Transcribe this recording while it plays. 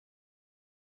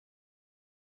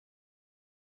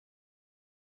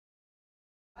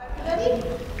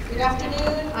everybody. Good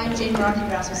afternoon. I'm Jayne Muraki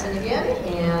Rasmussen again,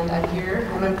 and I'm here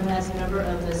as a member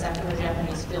of the Sacramento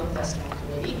Japanese Film Festival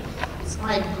Committee. It's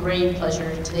my great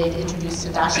pleasure today to introduce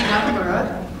Tadashi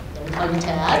Nakamura, and we call you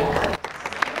Tad.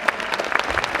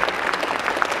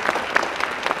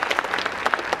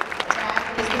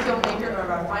 Tad is the filmmaker of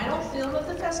our final film of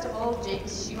the festival, Jake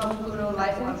Shimabukuro,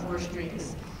 Life on 4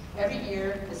 Strings. Every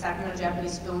year, the Sacramento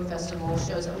Japanese Film Festival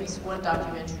shows at least one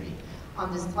documentary. On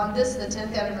this, the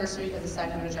 10th anniversary of the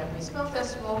Sacramento Japanese Film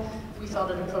Festival, we felt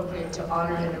it appropriate to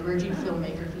honor an emerging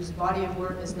filmmaker whose body of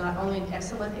work is not only an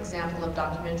excellent example of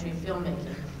documentary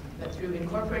filmmaking, but through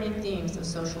incorporating themes of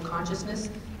social consciousness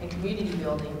and community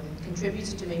building,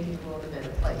 contributes to making the world a better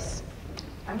place.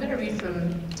 I'm going to read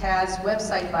from Tad's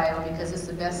website bio because it's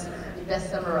the best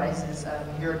summarizes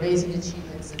your amazing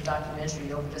achievements in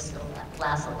documentary over just the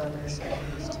last 11 or so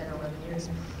years, 10 or 11 years.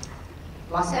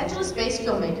 Los Angeles-based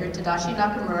filmmaker Tadashi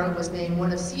Nakamura was named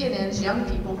one of CNN's Young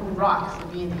People Who Rock for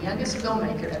being the youngest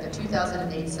filmmaker at the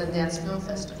 2008 Sundance Film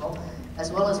Festival, as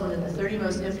well as one of the 30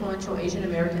 most influential Asian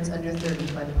Americans under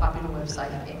 30 by the popular website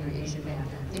Angry Asian Man.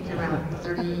 I think you're around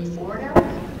 34 now?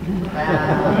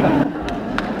 Wow.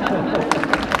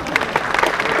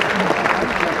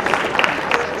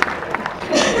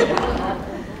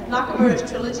 Nakamura's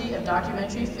trilogy of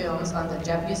documentary films on the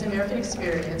Japanese-American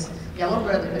experience, Yellow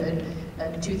Brotherhood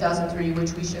in 2003,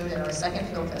 which we showed at our second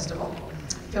film festival,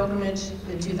 Pilgrimage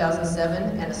in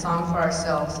 2007, and A Song for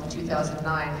Ourselves in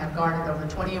 2009 have garnered over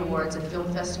 20 awards at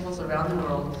film festivals around the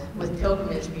world, with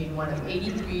Pilgrimage being one of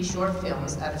 83 short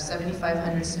films out of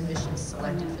 7,500 submissions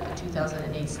selected for the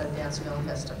 2008 Sundance Film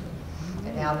Festival.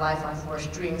 And now Life on 4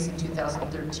 Strings in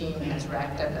 2013 has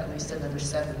racked up at least another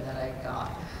 7 that I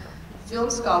got. Film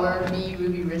scholar B.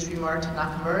 Ruby Rich remarked,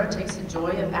 Nakamura takes the joy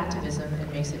of activism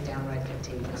and makes it downright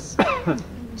contagious.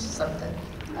 Something.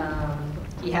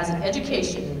 He has an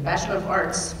education in Bachelor of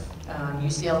Arts,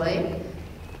 UCLA,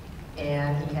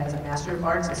 and he has a Master of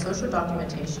Arts in Social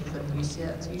Documentation from the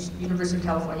University of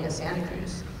California at Santa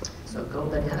Cruz. So go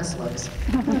banana slugs.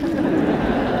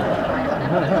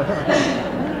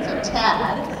 So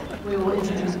Tad, we will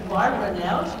introduce Barbara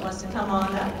now. She wants to come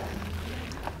on up.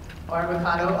 Barbara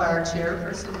Cotto, our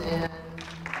chairperson, and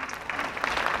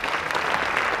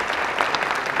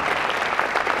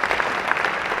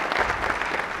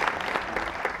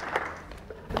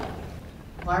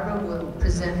Barbara will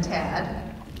present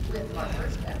Tad with our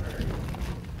first ever.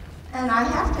 And I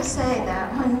have to say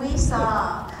that when we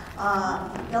saw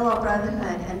Yellow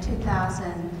Brotherhood in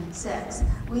 2006,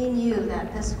 we knew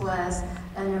that this was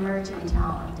an emerging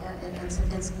talent.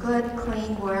 It's good,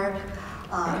 clean work.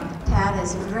 Tad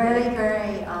is very,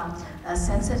 very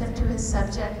sensitive to his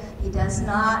subject. He does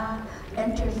not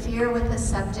interfere with the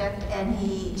subject, and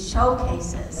he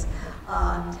showcases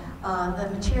the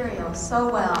material so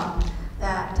well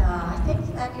that I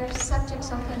think that your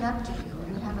subjects open up to you,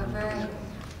 and you have a very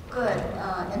good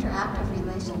interactive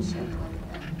relationship with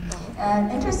him. And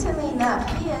interestingly enough,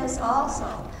 he is also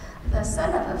the son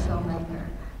of a filmmaker,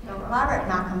 Robert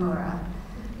Nakamura.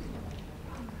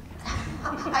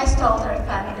 I stole her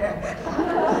thunder.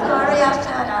 Sorry, I'll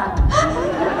shut up.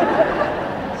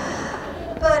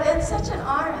 But it's such an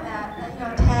honor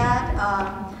that Tad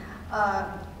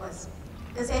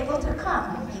is able to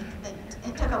come.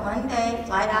 It took a one-day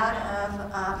flight out of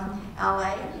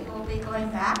LA. He will be going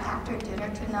back after dinner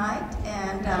tonight,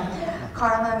 and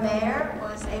Carla Mayer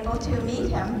was able to meet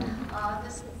him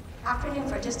this afternoon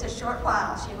for just a short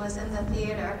while. She was in the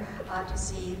theater to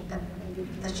see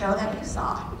the show that you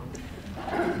saw.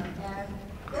 And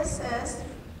this is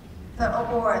the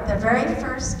award, the very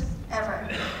first ever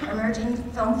Emerging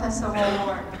Film Festival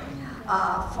Award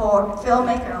for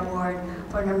Filmmaker Award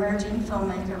for an emerging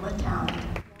filmmaker with talent.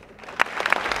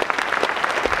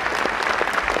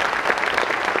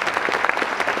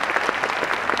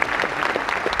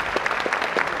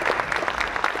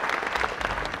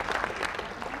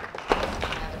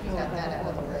 We got that out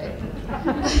of the way.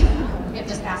 We can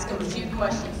just ask him a few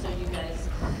questions so you guys,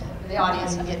 the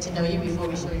audience, can get to know you before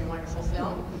we show your wonderful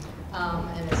film.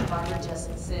 And as Barbara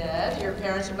just said, your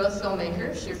parents are both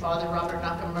filmmakers. Your father, Robert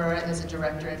Nakamura, is a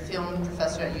director and film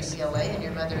professor at UCLA, and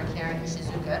your mother, Karen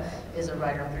Ishizuka, is a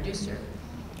writer and producer.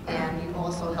 And you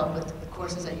also help with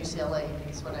courses at UCLA,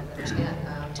 is what I understand.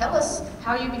 Tell us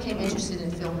how you became interested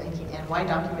in filmmaking and why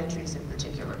documentaries in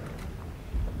particular.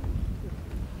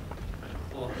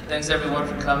 Well, thanks everyone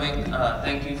for coming.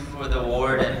 Thank you for the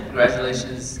award, and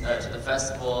congratulations to the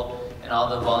festival and all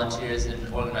the volunteers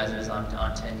and organizers on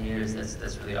 10 years.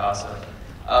 That's really awesome.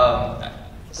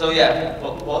 So yeah,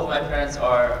 both my parents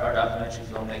are documentary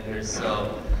filmmakers,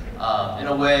 so in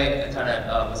a way I kind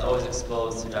of was always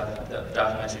exposed to the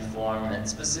documentary form, and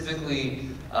specifically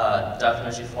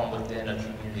documentary form within a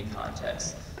community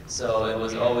context. So it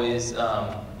was always,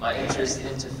 my interest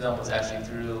into film was actually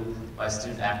through my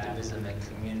student activism and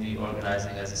community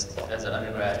organizing as an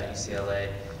undergrad at UCLA,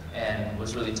 and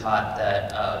was really taught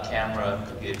that a camera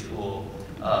could be a tool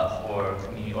for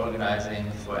community organizing,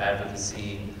 for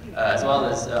advocacy, as well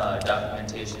as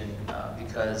documentation,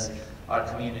 because our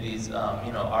communities,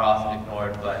 are often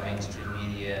ignored by mainstream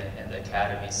media and the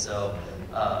academy. So,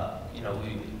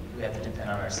 we have to depend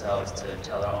on ourselves to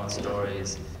tell our own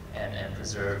stories and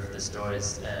preserve the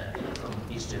stories from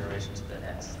each generation to the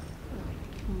next.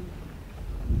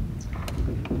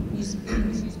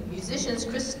 Musicians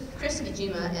Chris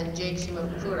Ijima and Jake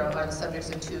Shimabukuro are the subjects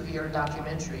of 2 of your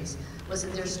documentaries. Was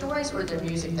it their stories or their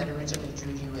music that originally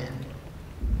drew you in?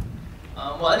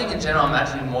 Well, I think in general I'm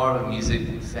actually more of a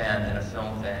music fan than a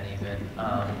film fan even.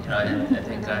 I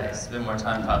think I spend more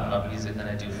time talking about music than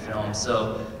I do film.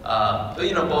 So, but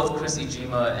both Chris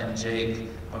Ijima and Jake,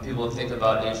 when people think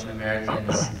about Asian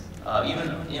Americans,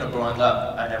 even growing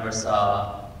up, I never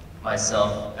saw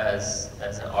myself as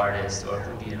an artist or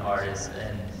could be an artist,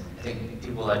 and I think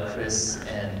people like Chris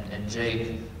and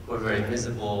Jake were very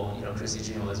visible. Chris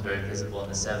Ijima was very visible in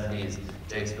the 70s.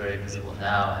 Jake's very visible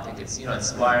now. I think it's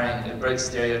inspiring. It breaks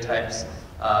stereotypes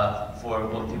for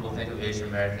what people think of Asian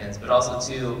Americans, but also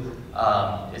too,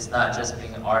 it's not just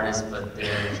being an artist, but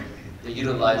they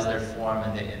utilize their form,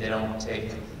 and they don't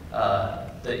take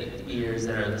the ears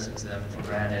that are listening to them for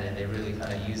granted, and they really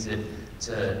kind of use it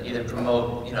to either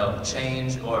promote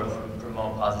change or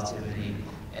promote positivity,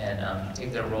 and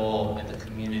take their role in the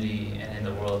community and in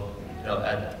the world.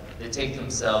 They take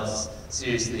themselves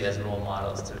seriously as role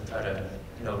models to try to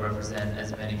represent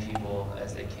as many people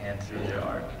as they can through their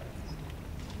art.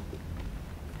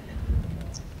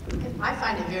 I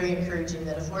find it very encouraging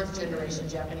that a 4th-generation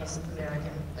Japanese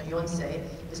American, a Yonsei,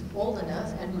 is old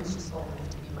enough, and who's just old enough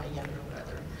to be my younger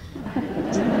brother,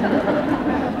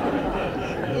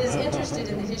 is interested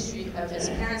in the history of his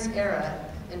parents' era.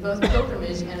 In both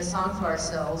Pilgrimage and A Song for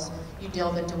Ourselves, you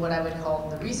delve into what I would call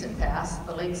the recent past,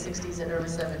 the late 60s and early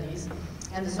 70s,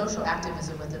 and the social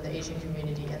activism within the Asian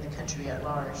community and the country at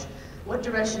large. What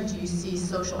direction do you see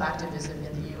social activism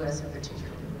in the U.S. in particular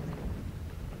moving?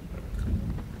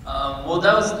 Well,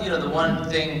 that was the one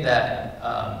thing that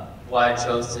why I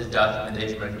chose to document the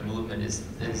Asian American movement is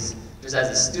just as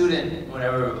a student,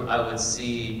 whenever I would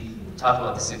talk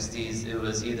about the 60s, it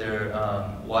was either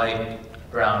white,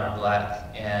 brown, or black,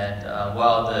 and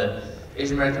while the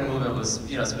Asian American movement was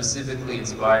specifically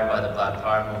inspired by the Black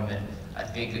Power movement, I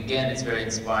think again it's very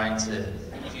inspiring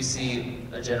if you see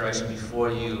a generation before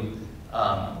you,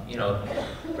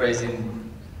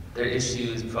 raising their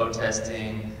issues,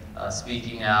 protesting,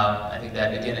 speaking out. I think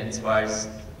that again inspires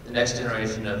the next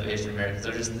generation of Asian Americans,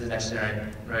 or just the next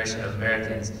generation of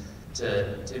Americans,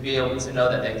 to be able to know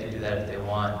that they can do that if they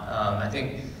want. I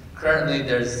think currently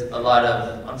there's a lot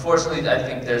of, unfortunately, I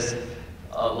think there's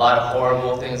a lot of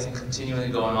horrible things continually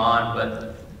going on,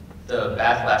 but the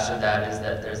backlash of that is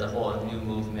that there's a whole new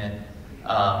movement,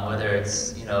 whether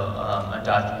it's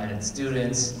undocumented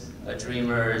students,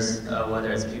 dreamers,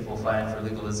 whether it's people fighting for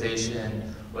legalization,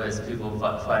 whether it's people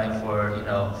fighting for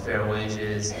fair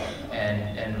wages,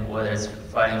 and whether it's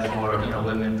fighting for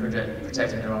women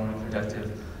protecting their own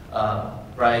reproductive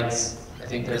rights. I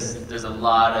think there's a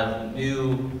lot of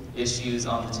new issues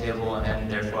on the table, and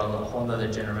therefore a whole other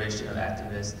generation of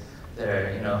activists that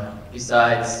are,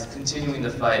 besides continuing the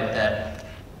fight that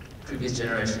previous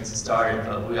generations have started,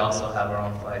 but we also have our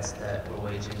own fights that we're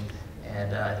waging.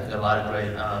 And I think a lot of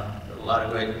great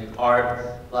art,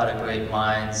 a lot of great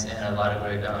minds, and a lot of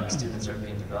great students are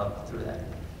being developed through that.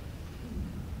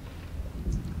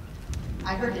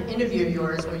 I heard an interview of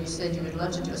yours where you said you would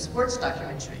love to do a sports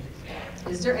documentary.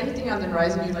 Is there anything on the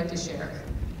horizon you'd like to share?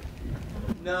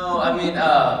 No, I mean,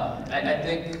 I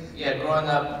think, growing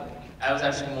up, I was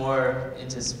actually more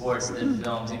into sports than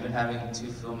films. Even having 2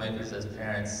 filmmakers as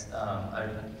parents, I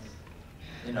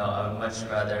would much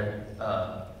rather,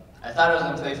 I thought I was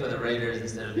going to play for the Raiders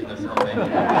instead of being a filmmaker.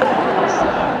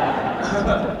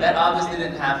 So, that obviously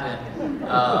didn't happen,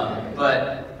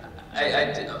 but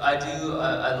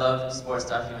I love sports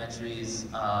documentaries.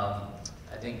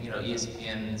 I think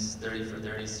ESPN's 30 for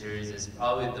 30 series is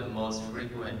probably the most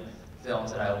frequent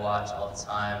films that I watch all the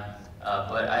time.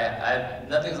 But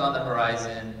nothing's on the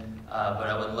horizon. But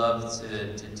I would love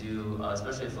to do,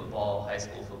 especially a high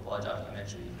school football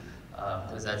documentary,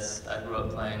 because I grew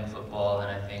up playing football, and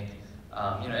I think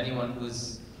anyone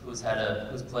who's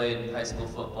played high school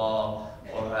football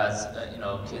or has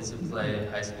kids who play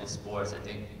high school sports. I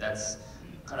think that's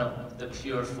kind of the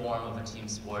pure form of a team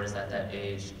sport is at that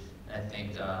age. And I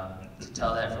think to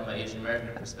tell that from an Asian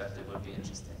American perspective would be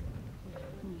interesting.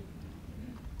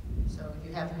 So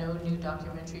you have no new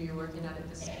documentary you're working on at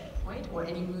this point, or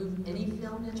any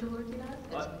film that you're working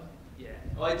on? Yeah.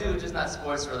 Well, I do, just not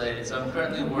sports related. So I'm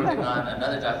currently working on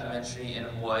another documentary in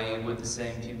Hawaii with the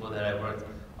same people that I worked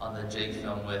on the Jake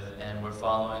film with, and we're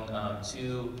following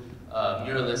two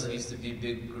muralists who used to be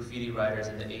big graffiti writers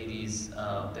in the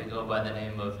 80s. They go by the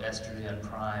name of Estria and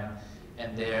Prime,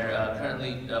 and they're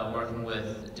currently working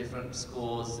with different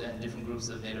schools and different groups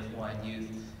of Native Hawaiian youth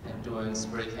and doing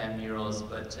spray can murals,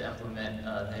 but to implement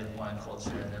Native Hawaiian culture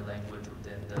and their language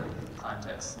within the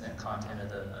context and content of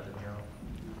the mural.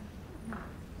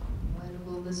 When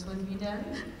will this one be done?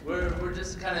 We're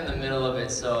just kind of in the middle of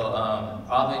it, so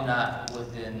probably not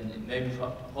within,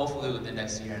 hopefully within the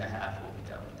next year and a half we'll be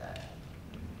done with that.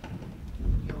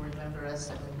 You'll remember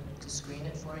us to screen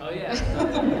it for you? Oh yeah.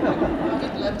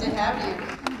 We'd love to have you.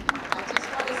 I just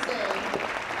want to say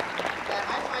that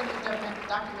I find your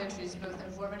documentaries both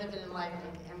informative and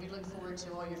enlightening, and we look forward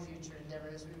to all your future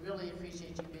endeavors. We really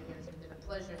appreciate you being here. It's been a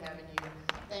pleasure having you.